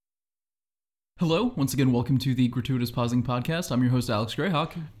Hello, once again, welcome to the Gratuitous Pausing Podcast. I'm your host, Alex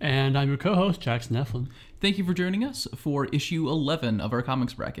Greyhawk. And I'm your co-host, Jackson Eflin. Thank you for joining us for issue 11 of our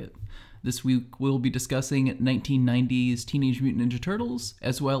comics bracket. This week, we'll be discussing 1990's Teenage Mutant Ninja Turtles,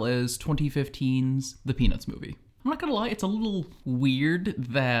 as well as 2015's The Peanuts movie. I'm not gonna lie, it's a little weird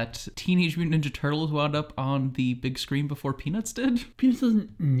that Teenage Mutant Ninja Turtles wound up on the big screen before Peanuts did. Peanuts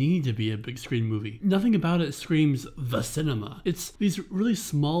doesn't need to be a big screen movie. Nothing about it screams the cinema. It's these really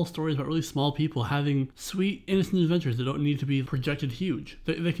small stories about really small people having sweet, innocent adventures that don't need to be projected huge.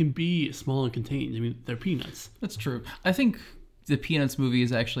 They can be small and contained. I mean, they're Peanuts. That's true. I think the Peanuts movie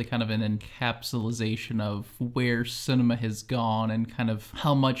is actually kind of an encapsulation of where cinema has gone and kind of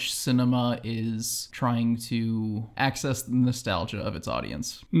how much cinema is trying to access the nostalgia of its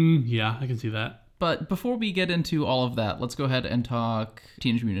audience. Yeah, I can see that. But before we get into all of that, let's go ahead and talk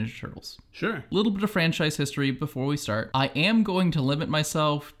Teenage Mutant Ninja Turtles. Sure. A little bit of franchise history before we start. I am going to limit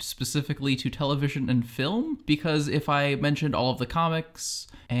myself specifically to television and film, because if I mentioned all of the comics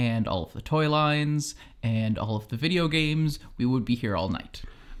and all of the toy lines and all of the video games, we would be here all night.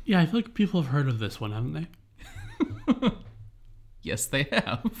 Yeah, I feel like people have heard of this one, haven't they? Yes, they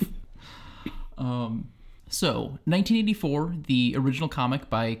have. So, 1984, the original comic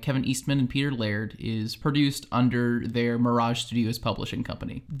by Kevin Eastman and Peter Laird is produced under their Mirage Studios publishing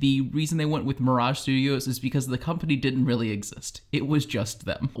company. The reason they went with Mirage Studios is because the company didn't really exist. It was just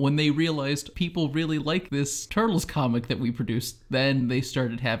them. When they realized people really like this Turtles comic that we produced, then they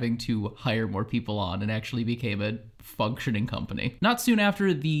started having to hire more people on and actually became a functioning company. Not soon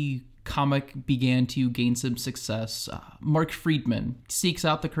after the comic began to gain some success, Mark Friedman seeks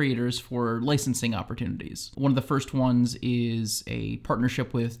out the creators for licensing opportunities. One of the first ones is a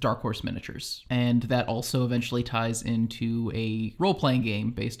partnership with Dark Horse Miniatures, and that also eventually ties into a role-playing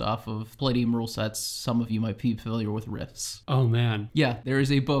game based off of Palladium rule sets. Some of you might be familiar with Rifts. Oh, man. Yeah, there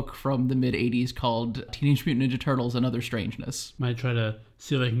is a book from the mid-'80s called Teenage Mutant Ninja Turtles and Other Strangeness. Might try to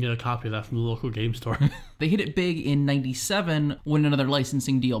see if I can get a copy of that from the local game store. They hit it big in 97 when another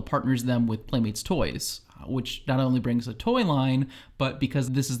licensing deal partners them with Playmates Toys, which not only brings a toy line, but because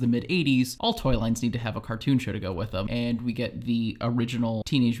this is the mid-'80s, all toy lines need to have a cartoon show to go with them, and we get the original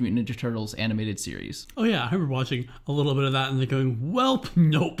Teenage Mutant Ninja Turtles animated series. Oh yeah, I remember watching a little bit of that and then going, welp,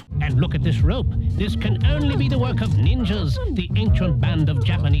 nope. And look at this rope. This can only be the work of ninjas, the ancient band of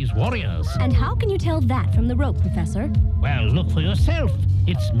Japanese warriors. And how can you tell that from the rope, Professor? Well, look for yourself.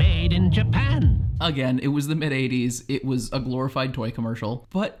 It's made in Japan. Again, it was the mid-'80s, it was a glorified toy commercial,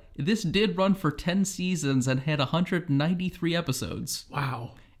 but this did run for 10 seasons and had 193 episodes.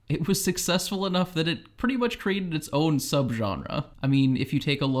 Wow. It was successful enough that it pretty much created its own subgenre. I mean, if you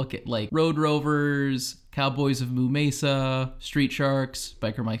take a look at like Road Rovers, Cowboys of Moo Mesa, Street Sharks,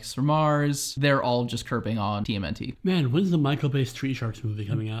 Biker Mice from Mars, they're all just chirping on TMNT. Man, when's the Michael Bay Street Sharks movie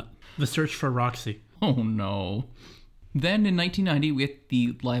coming out? The Search for Roxy. Oh no. Then in 1990, we had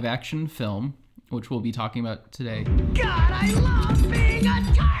the live-action film, which we'll be talking about today. God, I love being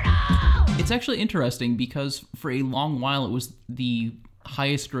a turtle! It's actually interesting because for a long while it was the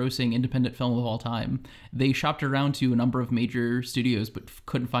highest grossing independent film of all time. They shopped around to a number of major studios but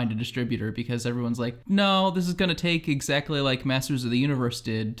couldn't find a distributor because everyone's like, no, this is going to take exactly like Masters of the Universe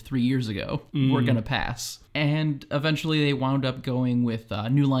did 3 years ago. We're going to pass. And eventually they wound up going with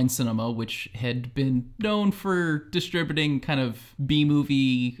New Line Cinema, which had been known for distributing kind of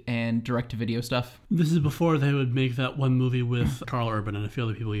B-movie and direct-to-video stuff. This is before they would make that one movie with Carl Urban and a few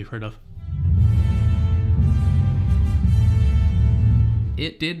other people you've heard of.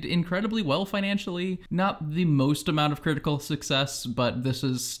 It did incredibly well financially. Not the most amount of critical success, but this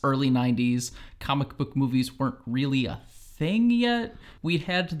is early 90s. Comic book movies weren't really a thing yet. We'd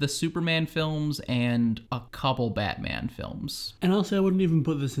had the Superman films and a couple Batman films. And honestly, I wouldn't even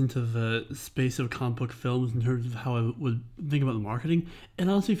put this into the space of comic book films in terms of how I would think about the marketing. It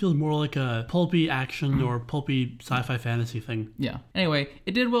honestly feels more like a pulpy action or pulpy sci-fi fantasy thing. Yeah. Anyway,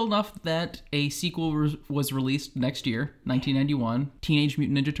 it did well enough that a sequel was released next year, 1991, Teenage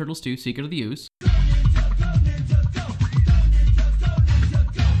Mutant Ninja Turtles 2, Secret of the Ooze.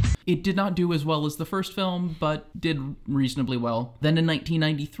 It did not do as well as the first film, but did reasonably well. Then in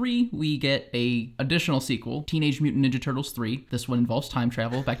 1993, we get a additional sequel, Teenage Mutant Ninja Turtles 3. This one involves time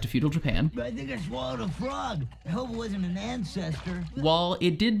travel back to feudal Japan. I think I swallowed a frog. I hope it wasn't an ancestor. While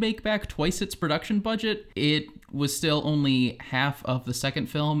it did make back twice its production budget, it was still only half of the second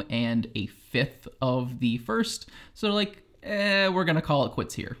film and a fifth of the first. So we're gonna call it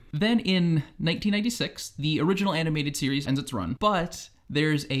quits here. Then in 1996, the original animated series ends its run, but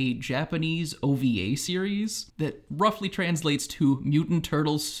there's a Japanese OVA series that roughly translates to Mutant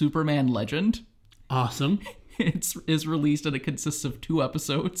Turtles Superman Legend. Awesome. It is released and it consists of 2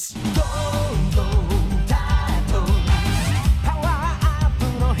 episodes.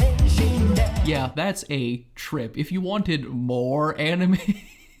 Yeah, that's a trip. If you wanted more anime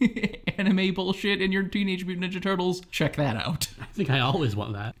bullshit in your Teenage Mutant Ninja Turtles, check that out. I think I always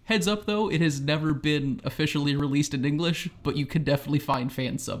want that. Heads up though, it has never been officially released in English, but you can definitely find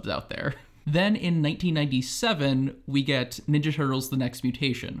fan subs out there. Then in 1997, we get Ninja Turtles: The Next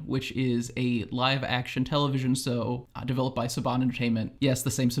Mutation, which is a live-action television show developed by Saban Entertainment. Yes, the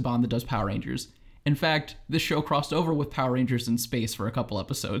same Saban that does Power Rangers. In fact, this show crossed over with Power Rangers in space for a couple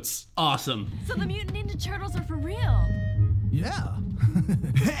episodes. Awesome. So the Mutant Ninja Turtles are for real? Yeah.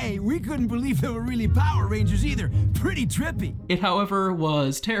 Hey, we couldn't believe they were really Power Rangers either. Pretty trippy. It, however,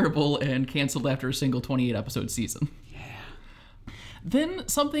 was terrible and canceled after a single 28-episode season. Then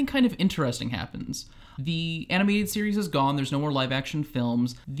something kind of interesting happens. The animated series is gone. There's no more live action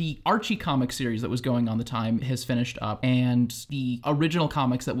films. The Archie comic series that was going on at the time has finished up, and the original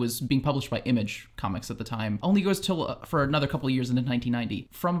comics that was being published by Image Comics at the time only goes till for another couple of years into 1990.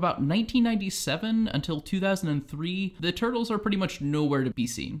 From about 1997 until 2003, the Turtles are pretty much nowhere to be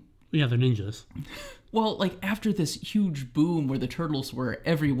seen. Yeah, they're ninjas. Well, like, after this huge boom where the Turtles were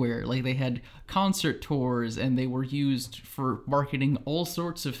everywhere, like, they had concert tours and they were used for marketing all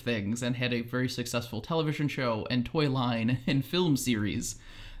sorts of things and had a very successful television show and toy line and film series,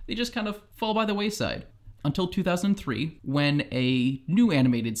 they just kind of fall by the wayside. Until 2003, when a new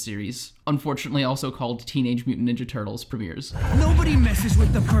animated series, unfortunately also called Teenage Mutant Ninja Turtles, premieres. Nobody messes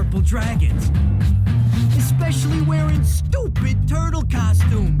with the purple dragons. Especially wearing stupid turtle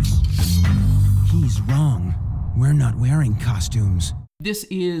costumes. He's wrong. We're not wearing costumes. This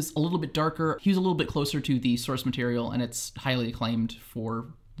is a little bit darker. He's a little bit closer to the source material, and it's highly acclaimed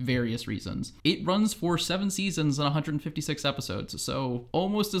for various reasons. It runs for 7 seasons and 156 episodes, so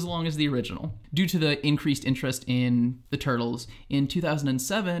almost as long as the original. Due to the increased interest in the Turtles, in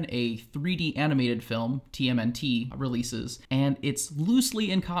 2007, a 3D animated film, TMNT, releases, and it's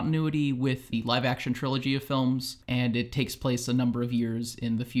loosely in continuity with the live-action trilogy of films, and it takes place a number of years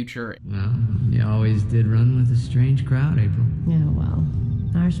in the future. Well, you always did run with a strange crowd, April. Yeah, well,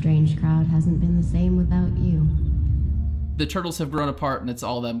 our strange crowd hasn't been the same without you. The Turtles have grown apart, and it's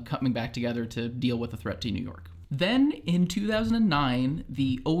all them coming back together to deal with the threat to New York. Then, in 2009,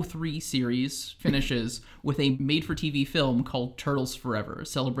 the 03 series finishes with a made-for-TV film called Turtles Forever,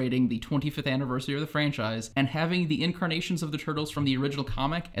 celebrating the 25th anniversary of the franchise, and having the incarnations of the Turtles from the original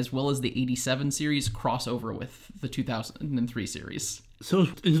comic, as well as the 87 series, cross over with the 2003 series. So,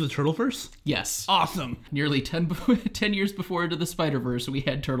 into the Turtleverse? Yes. Awesome. Nearly 10 years before Into the Spider-Verse, we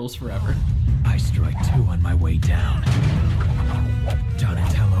had Turtles Forever. I strike 2 on my way down.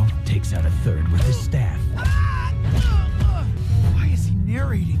 Donatello takes out a 3rd with his staff. Why is he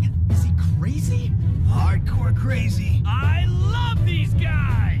narrating? Is he crazy? Hardcore crazy. I love these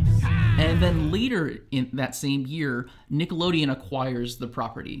guys! And then later in that same year, Nickelodeon acquires the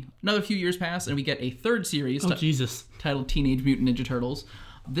property. Another few years pass, and we get a 3rd series titled Teenage Mutant Ninja Turtles.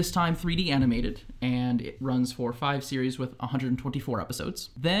 This time 3D animated, and it runs for 5 series with 124 episodes.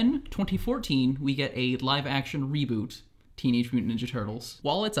 Then, 2014, we get a live-action reboot, Teenage Mutant Ninja Turtles.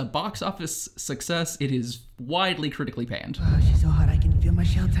 While it's a box office success, it is widely critically panned. Oh, she's so hot I can feel my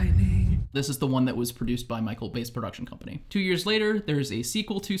shell tightening. This is the one that was produced by Michael Bay's production company. 2 years later, there's a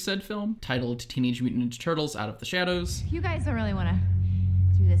sequel to said film, titled Teenage Mutant Ninja Turtles Out of the Shadows. You guys don't really want to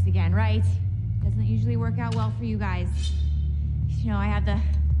do this again, right? Doesn't usually work out well for you guys. You know, I have the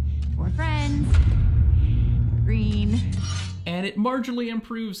 4 friends, green. And it marginally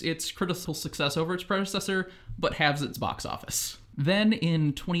improves its critical success over its predecessor, but halves its box office. Then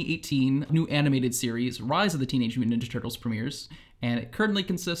in 2018, new animated series, Rise of the Teenage Mutant Ninja Turtles, premieres, and it currently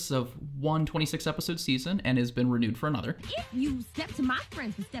consists of one 26-episode season and has been renewed for another. If you step to my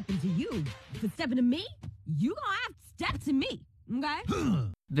friends for stepping to you, for stepping to me, you gonna have to step to me,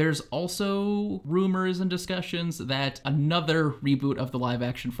 okay? There's also rumors and discussions that another reboot of the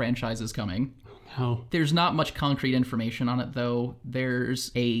live-action franchise is coming. Oh. There's not much concrete information on it, though. There's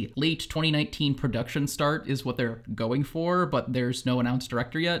a late 2019 production start is what they're going for, but there's no announced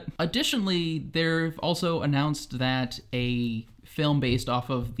director yet. Additionally, they've also announced that a film based off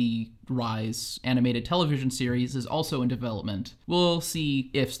of the Rise animated television series is also in development. We'll see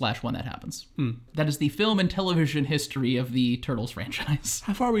if/when that happens. That is the film and television history of the Turtles franchise.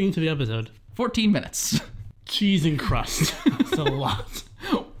 How far are we into the episode? 14 minutes. Cheese and crust. That's a lot.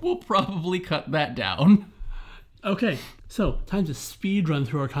 We'll probably cut that down. Okay, so time to speed run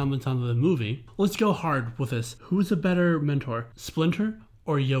through our comments on the movie. Let's go hard with this. Who's a better mentor, Splinter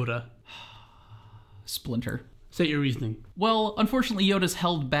or Yoda? Splinter. Say your reasoning. Well, unfortunately, Yoda's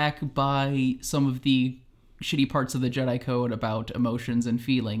held back by some of the shitty parts of the Jedi Code about emotions and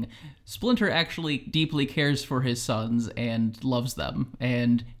feeling, Splinter actually deeply cares for his sons and loves them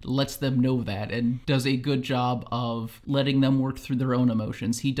and lets them know that and does a good job of letting them work through their own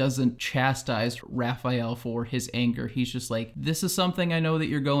emotions. He doesn't chastise Raphael for his anger. He's just like, this is something I know that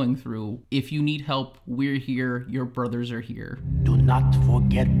you're going through. If you need help, we're here. Your brothers are here. Do not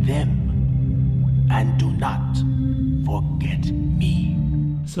forget them, and do not forget me.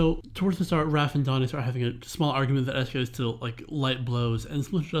 So towards the start, Raph and Donnie start having a small argument that escalates to like light blows, and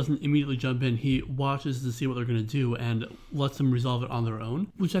Splinter doesn't immediately jump in. He watches to see what they're going to do and lets them resolve it on their own,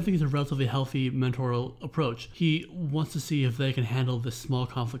 which I think is a relatively healthy mentorial approach. He wants to see if they can handle this small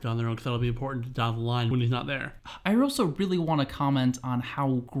conflict on their own, because that'll be important down the line when he's not there. I also really want to comment on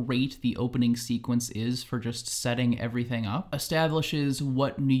how great the opening sequence is for just setting everything up. Establishes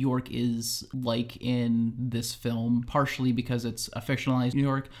what New York is like in this film, partially because it's a fictionalized New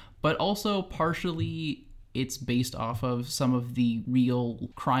York, but also partially it's based off of some of the real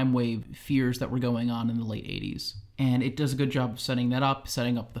crime wave fears that were going on in the late 80s. And it does a good job of setting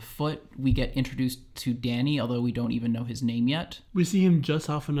up the Foot. We get introduced to Danny, although we don't even know his name yet. We see him just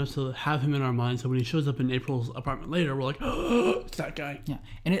often enough to have him in our minds, so when he shows up in April's apartment later, we're like, oh, it's that guy. Yeah,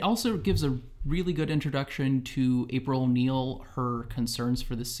 and it also gives a really good introduction to April O'Neil, her concerns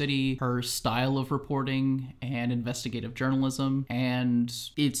for the city, her style of reporting and investigative journalism, and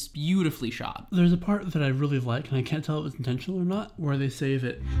it's beautifully shot. There's a part that I really like, and I can't tell if it's intentional or not, where they say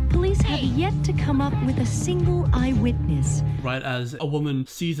that police have yet to come up with a single eyewitness. Right as a woman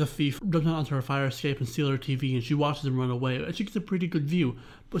sees a thief jump out onto her fire escape and steal her TV, and she watches him run away, and she gets a pretty good view,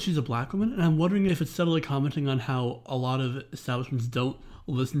 but she's a black woman, and I'm wondering if it's subtly commenting on how a lot of establishments don't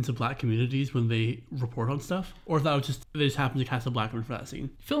listen to black communities when they report on stuff, or if that was just they just happened to cast a black woman for that scene.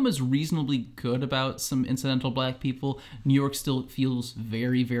 Film is reasonably good about some incidental black people. New York still feels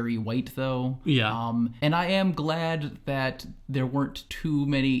very, very white though. Yeah. And I am glad that there weren't too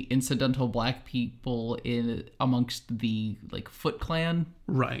many incidental black people in amongst the like Foot Clan.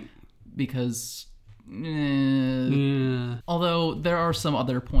 Right. Because although there are some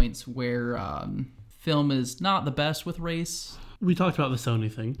other points where film is not the best with race. We talked about the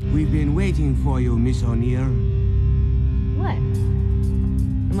Sony thing. We've been waiting for you, Miss O'Neill. What?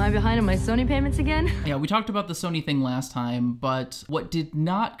 Am I behind on my Sony payments again? Yeah, we talked about the Sony thing last time, but what did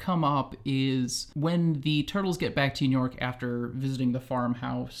not come up is when the Turtles get back to New York after visiting the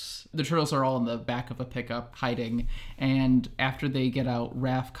farmhouse, the Turtles are all in the back of a pickup hiding, and after they get out,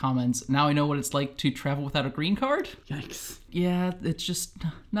 Raph comments, "Now I know what it's like to travel without a green card." Yikes. Yeah, it's just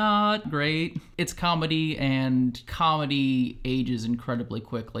not great. It's comedy, and comedy ages incredibly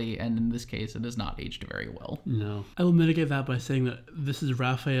quickly, and in this case, it has not aged very well. No. I will mitigate that by saying that this is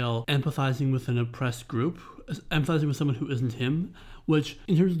Raphael empathizing with an oppressed group, empathizing with someone who isn't him, which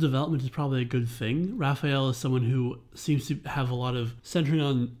in terms of development is probably a good thing. Raphael is someone who seems to have a lot of centering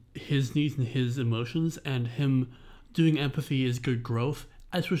on his needs and his emotions, and him doing empathy is good growth.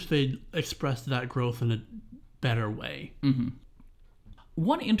 I just wish they'd expressed that growth in a better way. Mm-hmm.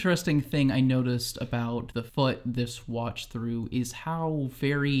 One interesting thing I noticed about the Foot this watch through is how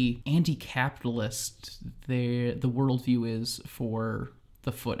very anti-capitalist the worldview is for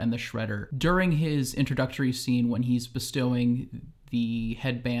the Foot and the Shredder. During his introductory scene when he's bestowing the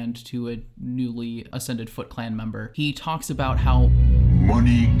headband to a newly ascended Foot Clan member, he talks about how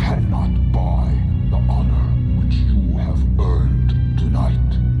money cannot buy the honor which you have earned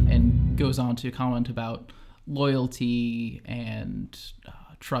tonight, and goes on to comment about loyalty and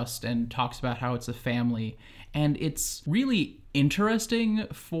trust, and talks about how it's a family. And it's really interesting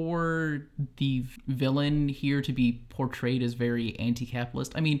for the villain here to be portrayed as very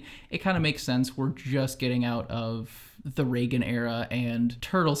anti-capitalist. I mean, it kind of makes sense. We're just getting out of the Reagan era, and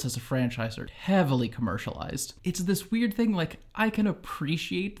Turtles as a franchise are heavily commercialized. It's this weird thing, like, I can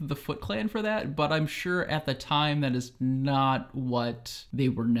appreciate the Foot Clan for that, but I'm sure at the time that is not what they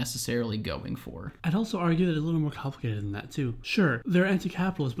were necessarily going for. I'd also argue that it's a little more complicated than that too. Sure, they're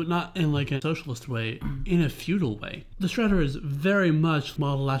anti-capitalist, but not in like a socialist way, in a feudal way. The Shredder is very much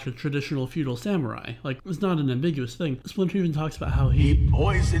modeled after traditional feudal samurai. Like, it's not an ambiguous thing. Splinter even talks about how he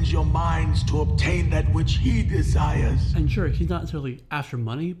poisons your minds to obtain that which he desires. And sure, he's not necessarily after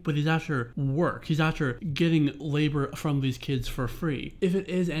money, but he's after work. He's after getting labor from these kids for free. If it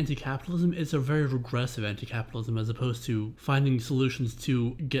is anti-capitalism, it's a very regressive anti-capitalism as opposed to finding solutions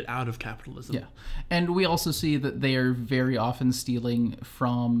to get out of capitalism. Yeah. And we also see that they are very often stealing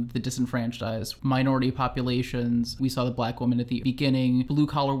from the disenfranchised minority populations. We saw the black woman at the beginning.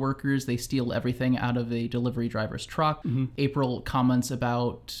 Blue-collar workers, they steal everything out of a delivery driver's truck. Mm-hmm. April comments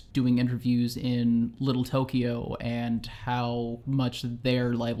about doing interviews in Little Tokyo and and how much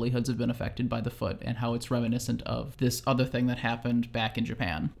their livelihoods have been affected by the foot and how it's reminiscent of this other thing that happened back in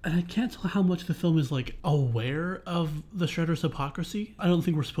Japan. And I can't tell how much the film is like aware of the Shredder's hypocrisy. I don't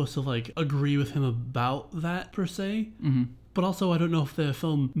think we're supposed to like agree with him about that per se. Mm-hmm. But also, I don't know if the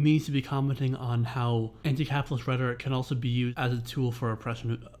film means to be commenting on how anti-capitalist rhetoric can also be used as a tool for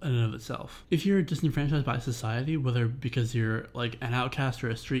oppression in and of itself. If you're disenfranchised by society, whether because you're like an outcast or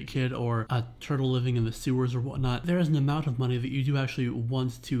a street kid or a turtle living in the sewers or whatnot, there is an amount of money that you do actually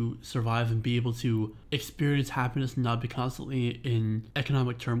want to survive and be able to experience happiness and not be constantly in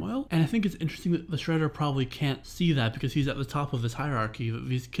economic turmoil. And I think it's interesting that the Shredder probably can't see that because he's at the top of this hierarchy.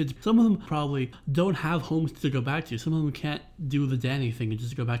 These kids, some of them probably don't have homes to go back to. Some of them can't do the Danny thing and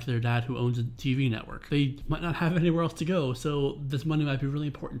just go back to their dad who owns a TV network. They might not have anywhere else to go, so this money might be really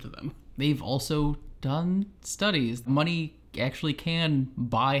important to them. They've also done studies. Money actually can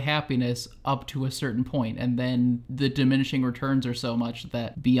buy happiness up to a certain point, and then the diminishing returns are so much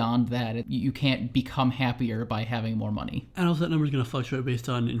that beyond that, you can't become happier by having more money. And also that number is going to fluctuate based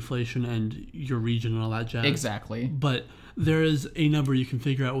on inflation and your region and all that jazz. Exactly. But there is a number you can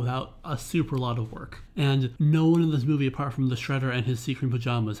figure out without a super lot of work. And no one in this movie, apart from the Shredder and his sequin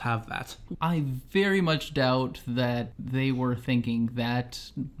pajamas, have that. I very much doubt that they were thinking that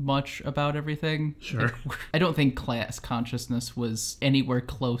much about everything. Sure. I don't think class consciousness was anywhere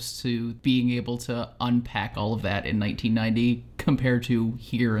close to being able to unpack all of that in 1990 compared to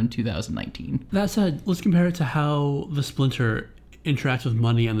here in 2019. That said, let's compare it to how the Splinter interacts with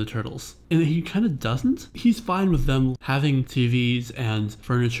money and the Turtles. And he kind of doesn't. He's fine with them having TVs and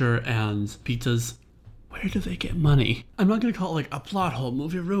furniture and pizzas. Where do they get money? I'm not going to call it like a plot hole,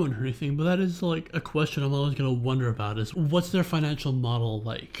 movie ruin or anything, but that is like a question I'm always going to wonder about is what's their financial model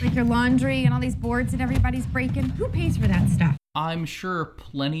like? Like your laundry and all these boards that everybody's breaking. Who pays for that stuff? I'm sure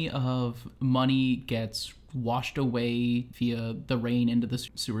plenty of money gets washed away via the rain into the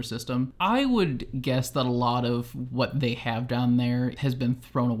sewer system. I would guess that a lot of what they have down there has been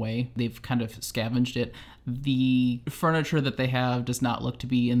thrown away. They've kind of scavenged it. The furniture that they have does not look to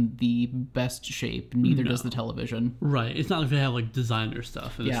be in the best shape, neither does the television. Right. It's not like they have like designer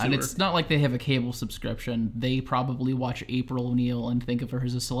stuff in the sewer. And it's not like they have a cable subscription. They probably watch April O'Neil and think of her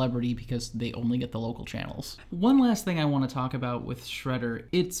as a celebrity because they only get the local channels. One last thing I want to talk about with Shredder,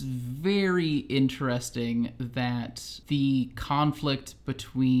 it's very interesting that the conflict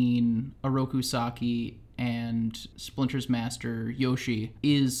between Oroku Saki and Splinter's master, Yoshi,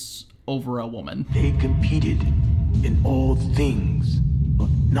 is over a woman. They competed in all things, but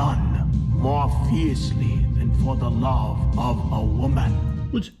none more fiercely than for the love of a woman.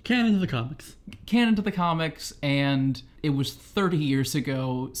 Which, canon to the comics. Canon to the comics, and it was 30 years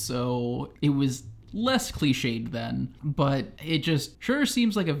ago, so it was less cliched then, but it just sure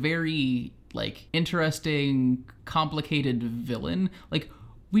seems like a very, interesting, complicated villain.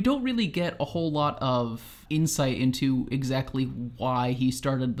 We don't really get a whole lot of insight into exactly why he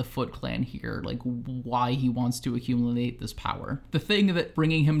started the Foot Clan here, why he wants to accumulate this power. The thing that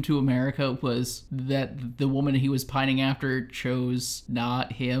bringing him to America was that the woman he was pining after chose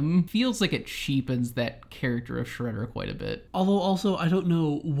not him. Feels like it cheapens that character of Shredder quite a bit. Although also, I don't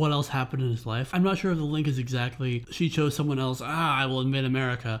know what else happened in his life. I'm not sure if the link is exactly she chose someone else, I will invade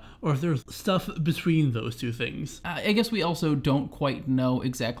America, or if there's stuff between those two things. I guess we also don't quite know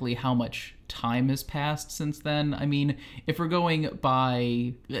exactly how much time has passed since then. I mean, if we're going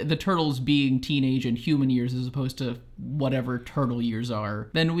by the Turtles being teenage and human years as opposed to whatever turtle years are,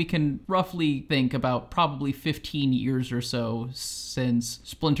 then we can roughly think about probably 15 years or so since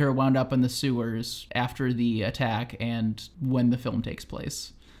Splinter wound up in the sewers after the attack and when the film takes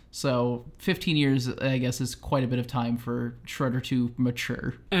place. So 15 years, I guess, is quite a bit of time for Shredder to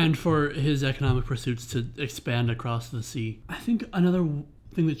mature. And for his economic pursuits to expand across the sea. I think another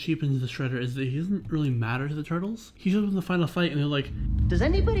thing that cheapens the Shredder is that he doesn't really matter to the Turtles. He shows up in the final fight and they're like, does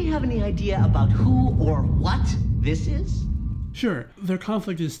anybody have any idea about who or what this is? Sure, their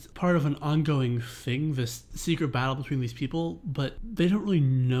conflict is part of an ongoing thing, this secret battle between these people, but they don't really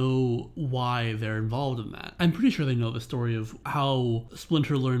know why they're involved in that. I'm pretty sure they know the story of how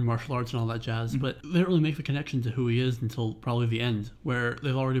Splinter learned martial arts and all that jazz, but they don't really make the connection to who he is until probably the end, where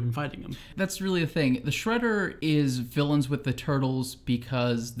they've already been fighting him. That's really the thing. The Shredder is villains with the Turtles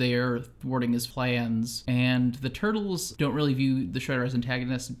because they're thwarting his plans, and the Turtles don't really view the Shredder as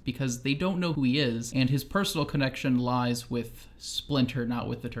antagonists because they don't know who he is, and his personal connection lies with Splinter, not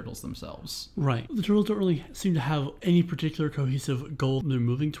with the Turtles themselves. Right. The Turtles don't really seem to have any particular cohesive goal they're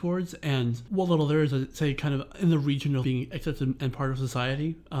moving towards, and what little there is, I'd say, kind of in the region of being accepted and part of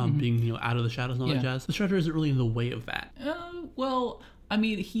society, being, out of the shadows and all that jazz. The Shredder isn't really in the way of that. Well, I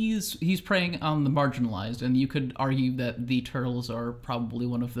mean, he's preying on the marginalized, and you could argue that the turtles are probably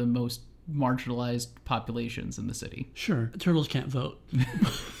one of the most marginalized populations in the city. Sure, turtles can't vote.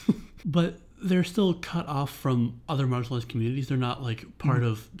 But they're still cut off from other marginalized communities. They're not like part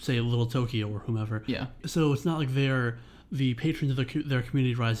of, say, Little Tokyo or whomever. Yeah. So it's not like they're the patrons of their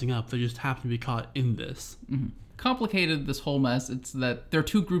community rising up. They just happen to be caught in this. Mm-hmm. Complicated, this whole mess. It's that there are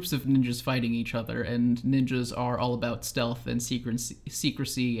two groups of ninjas fighting each other, and ninjas are all about stealth and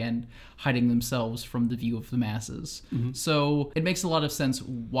secrecy and hiding themselves from the view of the masses. Mm-hmm. So it makes a lot of sense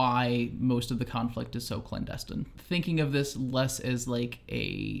why most of the conflict is so clandestine. Thinking of this less as like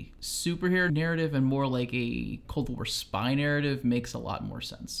a superhero narrative and more like a Cold War spy narrative makes a lot more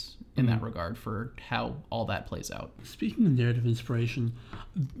sense in that regard for how all that plays out. Speaking of narrative inspiration,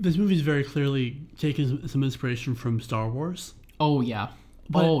 this movie is very clearly taking some inspiration from Star Wars. Oh yeah.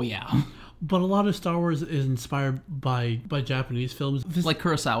 But a lot of Star Wars is inspired by Japanese films. Like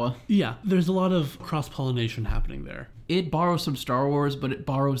Kurosawa. Yeah, there's a lot of cross-pollination happening there. It borrows some Star Wars, but it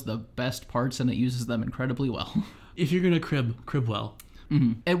borrows the best parts and it uses them incredibly well. If you're going to crib well.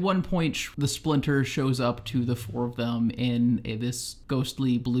 Mm-hmm. At one point, the Splinter shows up to the four of them in this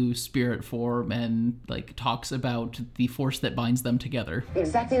ghostly blue spirit form and like talks about the force that binds them together.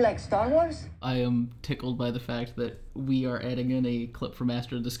 Exactly like Star Wars? I am tickled by the fact that we are adding in a clip from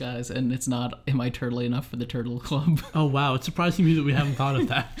Master of Disguise, and it's not "Am I turtly enough for the Turtle Club?" Oh wow, it's surprising me that we haven't thought of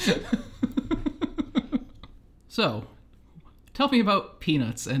that. So, tell me about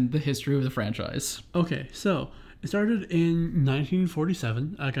Peanuts and the history of the franchise. Okay, so it started in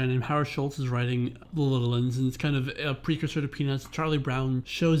 1947. A guy named Howard Schultz is writing The Little Uns, and it's kind of a precursor to Peanuts. Charlie Brown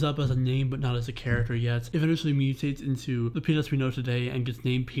shows up as a name, but not as a character yet. Eventually mutates into the Peanuts we know today and gets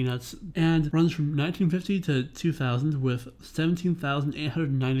named Peanuts, and runs from 1950 to 2000 with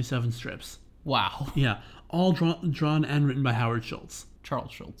 17,897 strips. Wow. Yeah, all drawn and written by Howard Schultz.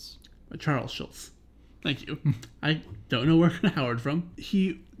 Charles Schultz. Charles Schultz. Thank you. I don't know where Howard from.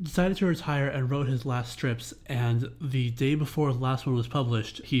 He decided to retire and wrote his last strips, and the day before the last one was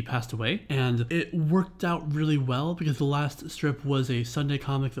published, he passed away. And it worked out really well because the last strip was a Sunday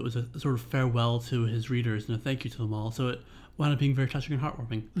comic that was a sort of farewell to his readers and a thank you to them all. So it wound up being very touching and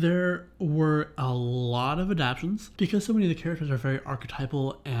heartwarming. There were a lot of adaptions because so many of the characters are very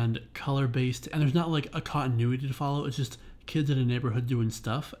archetypal and color-based, and there's not like a continuity to follow. It's just kids in a neighborhood doing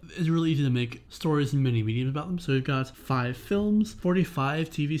stuff. It's really easy to make stories in many mediums about them. So we've got 5 films,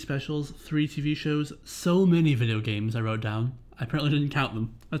 45 TV specials, 3 TV shows, so many video games I wrote down. I apparently didn't count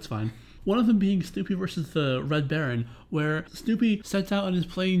them. That's fine. One of them being Snoopy versus the Red Baron, where Snoopy sets out on his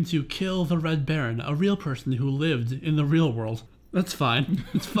plane to kill the Red Baron, a real person who lived in the real world. That's fine.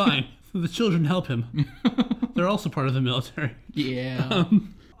 It's fine. The children help him. They're also part of the military. Yeah.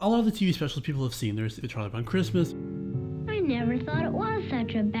 A lot of the TV specials people have seen. There's the Charlie Brown Christmas. I never thought it was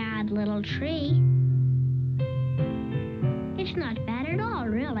such a bad little tree. It's not bad at all,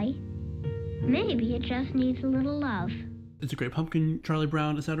 really. Maybe it just needs a little love. It's a Great Pumpkin, Charlie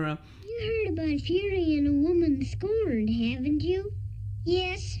Brown, etc. You heard about Fury and a woman scorned, haven't you?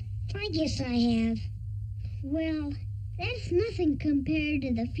 Yes, I guess I have. Well, that's nothing compared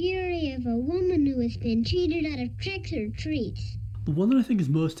to the fury of a woman who has been cheated out of tricks or treats. The one that I think is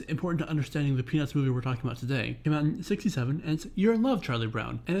most important to understanding the Peanuts movie we're talking about today came out in 1967, and it's You're in Love, Charlie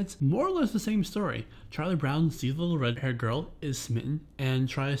Brown. And it's more or less the same story. Charlie Brown sees the little red-haired girl, is smitten, and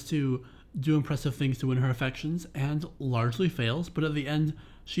tries to do impressive things to win her affections, and largely fails, but at the end,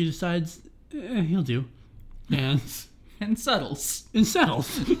 she decides, he'll do. And settles.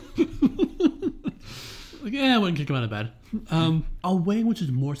 Like, I wouldn't kick him out of bed. A way in which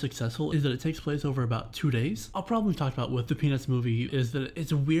it's more successful is that it takes place over about 2 days. I'll probably talk about with the Peanuts movie is that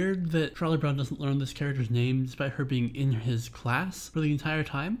it's weird that Charlie Brown doesn't learn this character's name despite her being in his class for the entire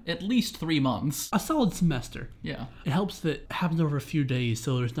time. At least 3 months. A solid semester. Yeah. It helps that it happens over a few days,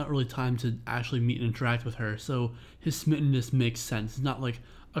 so there's not really time to actually meet and interact with her, so his smittenness makes sense. It's not like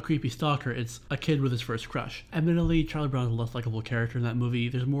a creepy stalker, it's a kid with his first crush. Admittedly, Charlie Brown is a less likable character in that movie.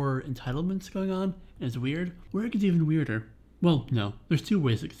 There's more entitlements going on, and it's weird. Where it gets even weirder. Well, no. There's 2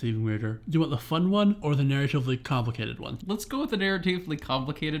 ways it gets even weirder. Do you want the fun one or the narratively complicated one? Let's go with the narratively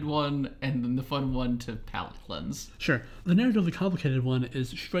complicated one and then the fun one to palate cleanse. Sure. The narratively complicated one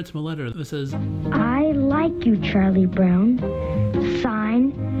is she writes him a letter that says, I like you, Charlie Brown.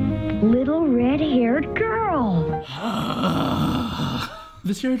 Sign, Little Red-Haired Girl.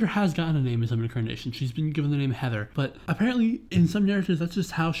 This character has gotten a name in some incarnations. She's been given the name Heather, but apparently in some narratives that's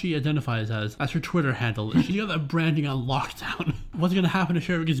just how she identifies as. That's her Twitter handle. She got that branding on lockdown. What's gonna happen if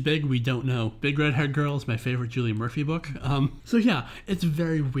Sherry gets big? We don't know. Big Red Haired Girl is my favorite Julie Murphy book. So yeah, it's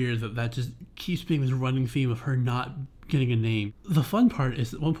very weird that just keeps being this running theme of her not getting a name. The fun part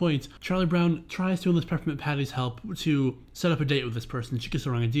is at one point, Charlie Brown tries to enlist Peppermint Patty's help to set up a date with this person. She gets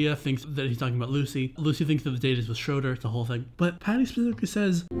the wrong idea, thinks that he's talking about Lucy. Lucy thinks that the date is with Schroeder, it's the whole thing. But Patty specifically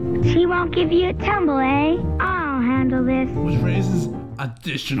says, "She won't give you a tumble, eh? I'll handle this." Which raises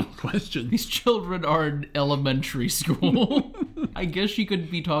additional questions. These children are in elementary school. I guess she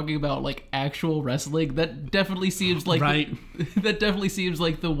could be talking about like actual wrestling. That definitely seems like that definitely seems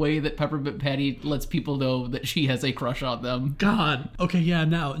like the way that Peppermint Patty lets people know that she has a crush on them. God. Okay, yeah,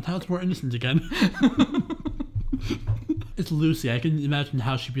 now it's more innocent again. It's Lucy. I can imagine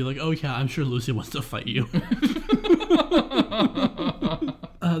how she'd be like, "Oh yeah, I'm sure Lucy wants to fight you."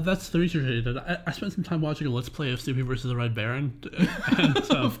 That's the research I did. I spent some time watching a Let's Play of Snoopy versus the Red Baron. And,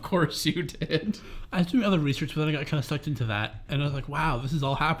 of course you did. I was doing other research, but then I got kind of sucked into that. And I was like, wow, this is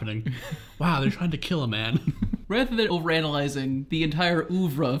all happening. Wow, they're trying to kill a man. Rather than overanalyzing the entire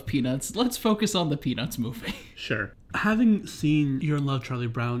oeuvre of Peanuts, let's focus on the Peanuts movie. Sure. Having seen You're in Love, Charlie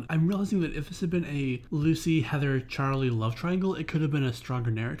Brown, I'm realizing that if this had been a Lucy, Heather, Charlie love triangle, it could have been a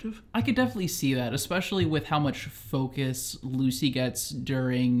stronger narrative. I could definitely see that, especially with how much focus Lucy gets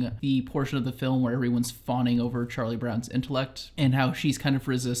during the portion of the film where everyone's fawning over Charlie Brown's intellect and how she's kind of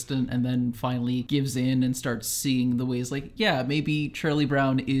resistant and then finally gives in and starts seeing the ways like, yeah, maybe Charlie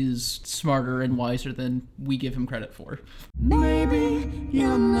Brown is smarter and wiser than we give him credit for. Maybe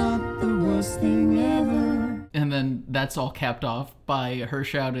you're not the worst thing ever. And then that's all capped off by her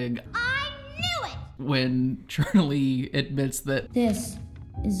shouting, I knew it! When Charlie admits that This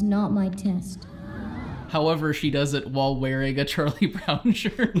is not my test. However, she does it while wearing a Charlie Brown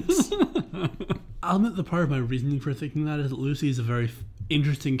shirt. I'll admit the part of my reasoning for thinking that is that Lucy is a very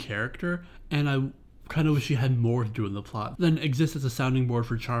interesting character, and I kind of wish she had more to do in the plot than exist as a sounding board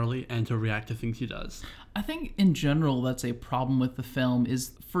for Charlie and to react to things he does. I think in general that's a problem with the film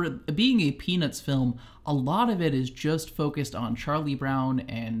is for being a Peanuts film, a lot of it is just focused on Charlie Brown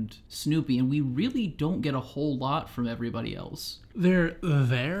and Snoopy, and we really don't get a whole lot from everybody else. They're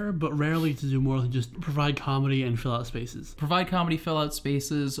there, but rarely to do more than just provide comedy and fill out spaces. Provide comedy, fill out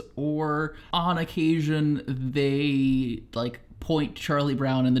spaces, or on occasion they point Charlie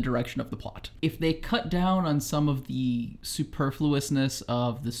Brown in the direction of the plot. If they cut down on some of the superfluousness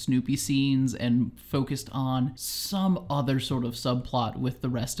of the Snoopy scenes and focused on some other sort of subplot with the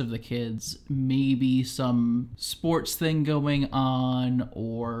rest of the kids, maybe some sports thing going on,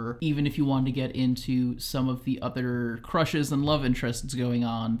 or even if you wanted to get into some of the other crushes and love interests going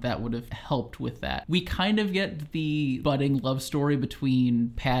on, that would have helped with that. We kind of get the budding love story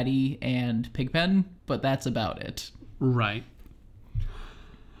between Patty and Pigpen, but that's about it. Right.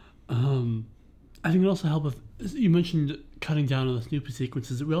 I think it also help if you mentioned cutting down on the Snoopy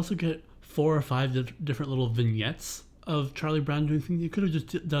sequences. We also get 4 or 5 different little vignettes of Charlie Brown doing things. You could have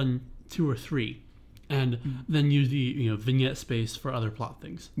just done 2 or 3, and then use the vignette space for other plot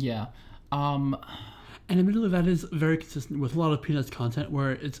things. Yeah. And admittedly, that is very consistent with a lot of Peanuts content,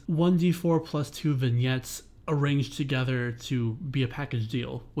 where it's 1d4 plus 2 vignettes arranged together to be a package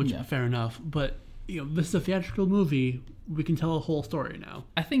deal, which fair enough. But this is a theatrical movie. We can tell a whole story now.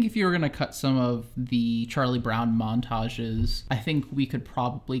 I think if you were going to cut some of the Charlie Brown montages, I think we could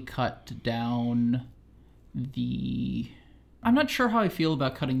probably cut down I'm not sure how I feel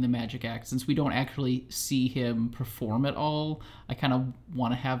about cutting the magic act, since we don't actually see him perform at all. I kind of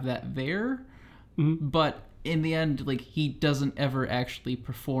want to have that there. Mm-hmm. But in the end, he doesn't ever actually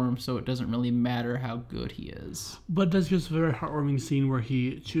perform, so it doesn't really matter how good he is. But it does give us a very heartwarming scene where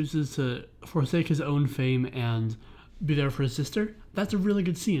he chooses to forsake his own fame and be there for his sister. That's a really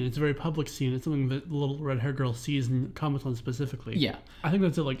good scene. It's a very public scene. It's something that the little red-haired girl sees and comments on specifically. Yeah. I think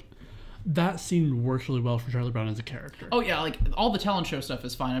that's it. That scene works really well for Charlie Brown as a character. Oh yeah, all the talent show stuff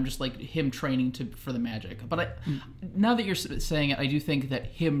is fine. I'm just him training for the magic. But now that you're saying it, I do think that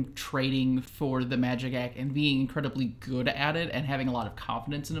him training for the magic act and being incredibly good at it and having a lot of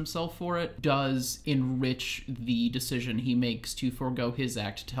confidence in himself for it does enrich the decision he makes to forego his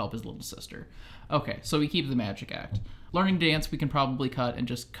act to help his little sister. Okay, so we keep the magic act. Learning dance we can probably cut and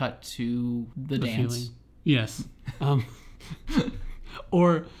just cut to the dance. Feeling. Yes.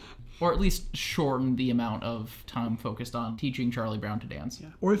 Or at least shorten the amount of time focused on teaching Charlie Brown to dance. Yeah.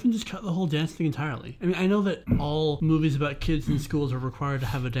 Or even just cut the whole dance thing entirely. I mean, I know that all movies about kids in schools are required to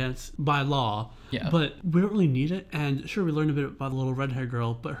have a dance by law, but we don't really need it. And sure, we learned a bit about the little red-haired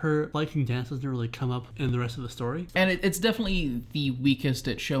girl, but her liking dance doesn't really come up in the rest of the story. And it's definitely the weakest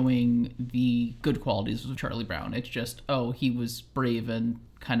at showing the good qualities of Charlie Brown. It's just, he was brave and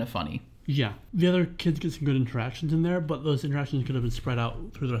kind of funny. Yeah. The other kids get some good interactions in there, but those interactions could have been spread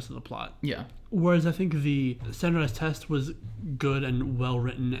out through the rest of the plot. Yeah. Whereas I think the standardized test was good and well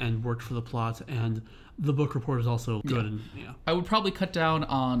written and worked for the plot, and the book report is also good. And I would probably cut down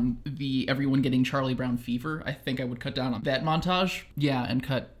on the everyone getting Charlie Brown fever. I think I would cut down on that montage. Yeah, and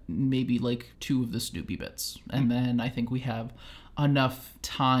cut maybe like 2 of the Snoopy bits. And then I think we have enough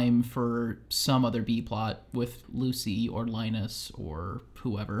time for some other B plot with Lucy or Linus or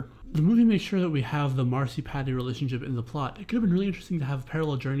whoever. The movie makes sure that we have the Marcy-Patty relationship in the plot. It could have been really interesting to have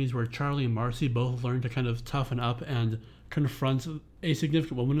parallel journeys where Charlie and Marcy both learn to kind of toughen up and confront a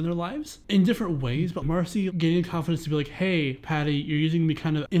significant woman in their lives in different ways, but Marcy gaining confidence to be like, hey, Patty, you're using me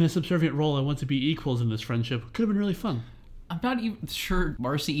kind of in a subservient role. I want to be equals in this friendship. Could have been really fun. I'm not even sure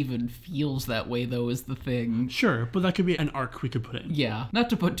Marcy even feels that way, though, is the thing. Sure, but that could be an arc we could put in. Yeah, not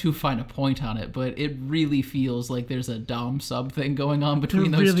to put too fine a point on it, but it really feels like there's a dom-sub thing going on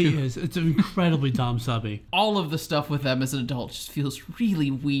between those two. It really is. It's incredibly dom-subby. All of the stuff with them as an adult just feels really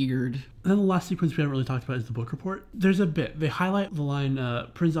weird. And then the last sequence we haven't really talked about is the book report. There's a bit. They highlight the line,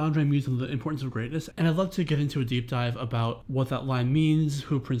 Prince Andre mused on the importance of greatness, and I'd love to get into a deep dive about what that line means,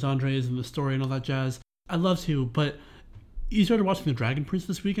 who Prince Andre is in the story and all that jazz. I'd love to, but you started watching The Dragon Prince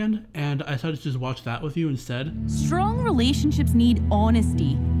this weekend, and I decided to just watch that with you instead. Strong relationships need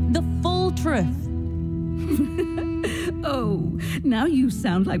honesty, the full truth. Oh, now you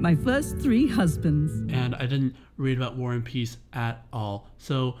sound like my first 3 husbands. And I didn't read about War and Peace at all,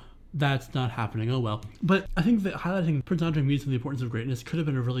 so that's not happening. Oh well. But I think that highlighting Prince Andre musing on the importance of greatness could have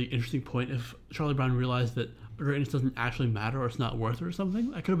been a really interesting point if Charlie Brown realized that greatness doesn't actually matter or it's not worth it or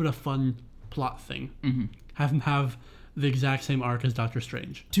something. That could have been a fun plot thing. Mm-hmm. Have him have the exact same arc as Doctor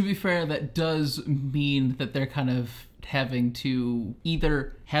Strange. To be fair, that does mean that they're kind of having to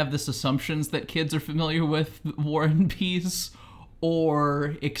either have this assumptions that kids are familiar with War and Peace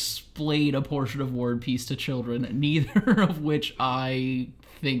or explain a portion of War and Peace to children, neither of which I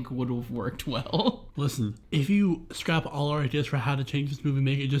think would have worked well. Listen, if you scrap all our ideas for how to change this movie,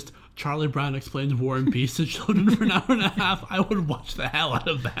 make it just Charlie Brown explains War and Peace to children for an hour and a half, I would watch the hell out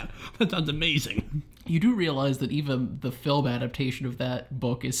of that. That sounds amazing. You do realize that even the film adaptation of that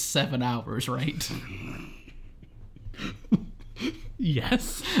book is 7 hours, right?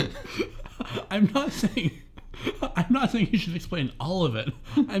 Yes. I'm not saying he should explain all of it.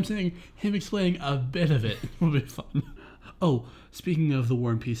 I'm saying him explaining a bit of it will be fun. Oh, speaking of the War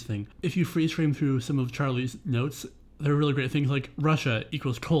and Peace thing, if you freeze frame through some of Charlie's notes, there are really great things like Russia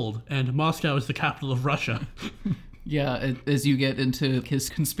equals cold and Moscow is the capital of Russia. Yeah, as you get into his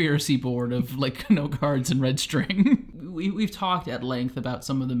conspiracy board of like no cards and red string. We've talked at length about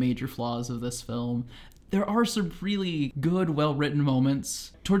some of the major flaws of this film. There are some really good, well-written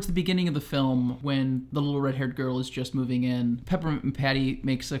moments. Towards the beginning of the film, when the little red-haired girl is just moving in, Peppermint and Patty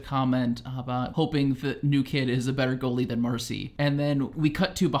makes a comment about hoping the new kid is a better goalie than Marcy. And then we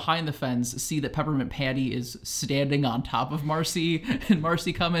cut to behind the fence, see that Peppermint Patty is standing on top of Marcy, and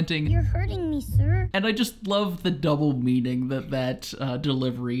Marcy commenting, "You're hurting me, sir." And I just love the double meaning that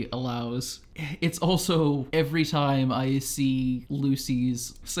delivery allows. It's also, every time I see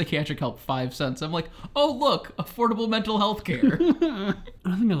Lucy's psychiatric help 5 cents, I'm like, oh look, affordable mental health care.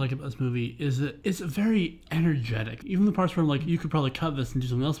 Another thing I like about this movie is that it's very energetic. Even the parts where I'm like, you could probably cut this and do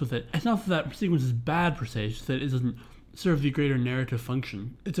something else with it. It's not that sequence is bad per se, it's just that it doesn't serve the greater narrative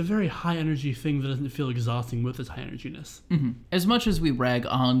function. It's a very high energy thing that doesn't feel exhausting with its high energiness. Mm-hmm. As much as we rag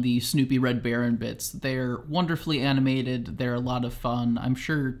on the Snoopy Red Baron bits, they're wonderfully animated, they're a lot of fun. I'm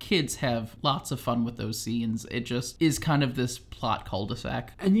sure kids have lots of fun with those scenes. It just is kind of this plot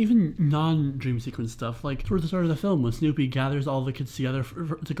cul-de-sac. And even non-dream sequence stuff, like toward the start of the film when Snoopy gathers all the kids together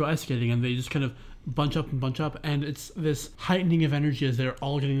to go ice skating and they just kind of bunch up, and it's this heightening of energy as they're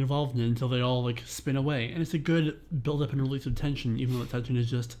all getting involved in it until they all like spin away. And it's a good build-up and release of tension, even though the tension is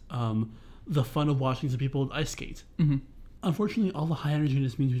just the fun of watching some people ice skate. Mm-hmm. Unfortunately, all the high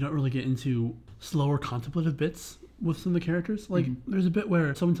energiness means we don't really get into slower contemplative bits with some of the characters. Like, there's a bit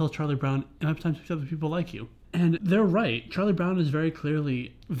where someone tells Charlie Brown, "And I have time to accept that people like you." And they're right. Charlie Brown is very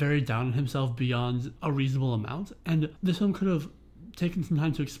clearly very down on himself beyond a reasonable amount. And this film could have taken some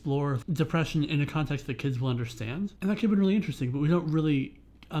time to explore depression in a context that kids will understand. And that could have been really interesting, but we don't really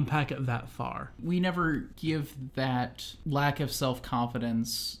unpack it that far. We never give that lack of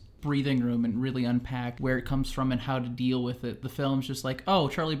self-confidence breathing room and really unpack where it comes from and how to deal with it. The film's just like, oh,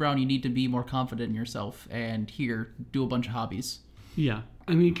 Charlie Brown, you need to be more confident in yourself, and here, do a bunch of hobbies. Yeah.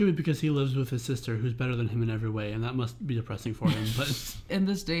 I mean, it could be because he lives with his sister who's better than him in every way, and that must be depressing for him. But in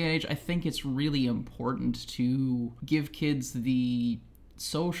this day and age, I think it's really important to give kids the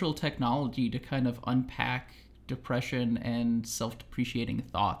social technology to kind of unpack depression and self-depreciating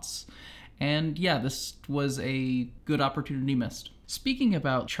thoughts. And yeah, this was a good opportunity missed. Speaking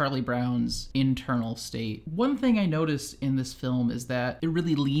about Charlie Brown's internal state, one thing I noticed in this film is that it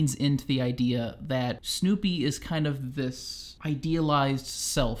really leans into the idea that Snoopy is kind of this idealized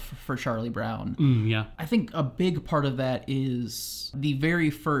self for Charlie Brown. Yeah. I think a big part of that is the very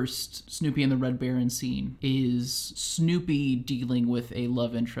first Snoopy and the Red Baron scene is Snoopy dealing with a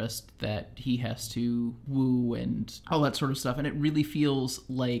love interest that he has to woo and all that sort of stuff. And it really feels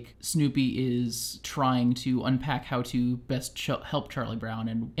like Snoopy is trying to unpack how to best help Charlie Brown.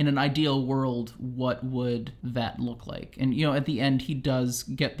 And in an ideal world, what would that look like? And, you know, at the end, he does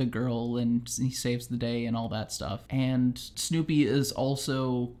get the girl and he saves the day and all that stuff. And Snoopy is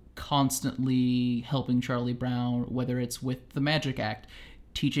also constantly helping Charlie Brown, whether it's with the magic act,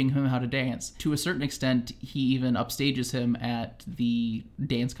 teaching him how to dance. To a certain extent, he even upstages him at the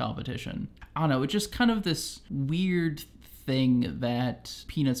dance competition. I don't know, it's just kind of this weird thing that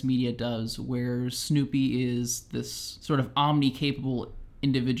Peanuts Media does where Snoopy is this sort of omni-capable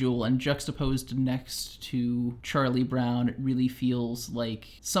individual, and juxtaposed next to Charlie Brown, it really feels like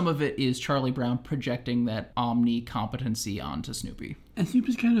some of it is Charlie Brown projecting that omni-competency onto Snoopy. And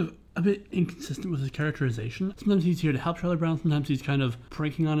Snoopy's kind of a bit inconsistent with his characterization. Sometimes he's here to help Charlie Brown, sometimes he's kind of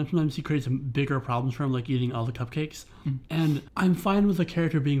pranking on him, sometimes he creates some bigger problems for him, like eating all the cupcakes. And I'm fine with the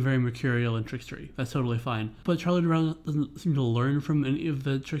character being very mercurial and trickstery. That's totally fine. But Charlie Brown doesn't seem to learn from any of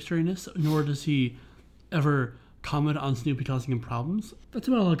the tricksteriness, nor does he ever comment on Snoopy causing him problems. That's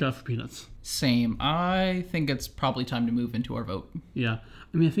about all I got for Peanuts. Same. I think it's probably time to move into our vote. Yeah.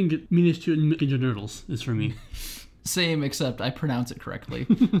 I mean, I think Teenage Mutant Ninja Turtles is for me. Same, except I pronounce it correctly.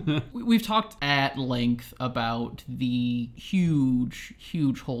 We've talked at length about the huge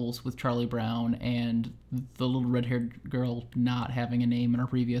holes with Charlie Brown and the little red-haired girl not having a name in our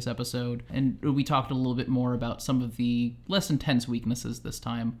previous episode. And we talked a little bit more about some of the less intense weaknesses this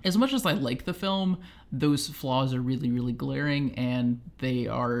time. As much as I like the film, those flaws are really, really glaring, and they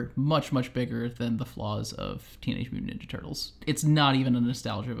are much, much bigger than the flaws of Teenage Mutant Ninja Turtles. It's not even a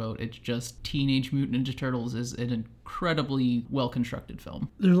nostalgia vote. It's just Teenage Mutant Ninja Turtles is an incredibly well-constructed film.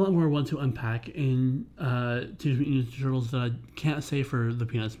 There's a lot more I want to unpack in Teenage Mutant Ninja Turtles that I can't say for the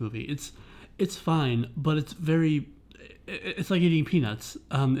Peanuts movie. It's fine, but it's like eating peanuts.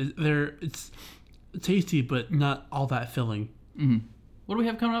 It's tasty, but not all that filling. Mm-hmm. What do we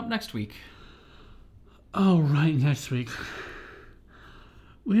have coming up next week? Oh, right, next week.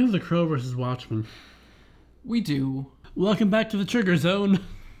 We have The Crow versus Watchmen. We do. Welcome back to the Trigger Zone.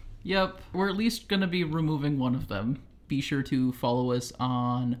 Yep, we're at least going to be removing one of them. Be sure to follow us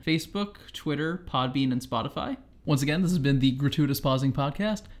on Facebook, Twitter, Podbean, and Spotify. Once again, this has been the Gratuitous Pausing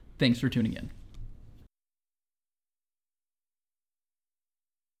Podcast. Thanks for tuning in.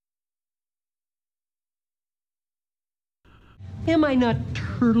 Am I not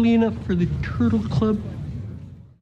turtly enough for the Turtle Club?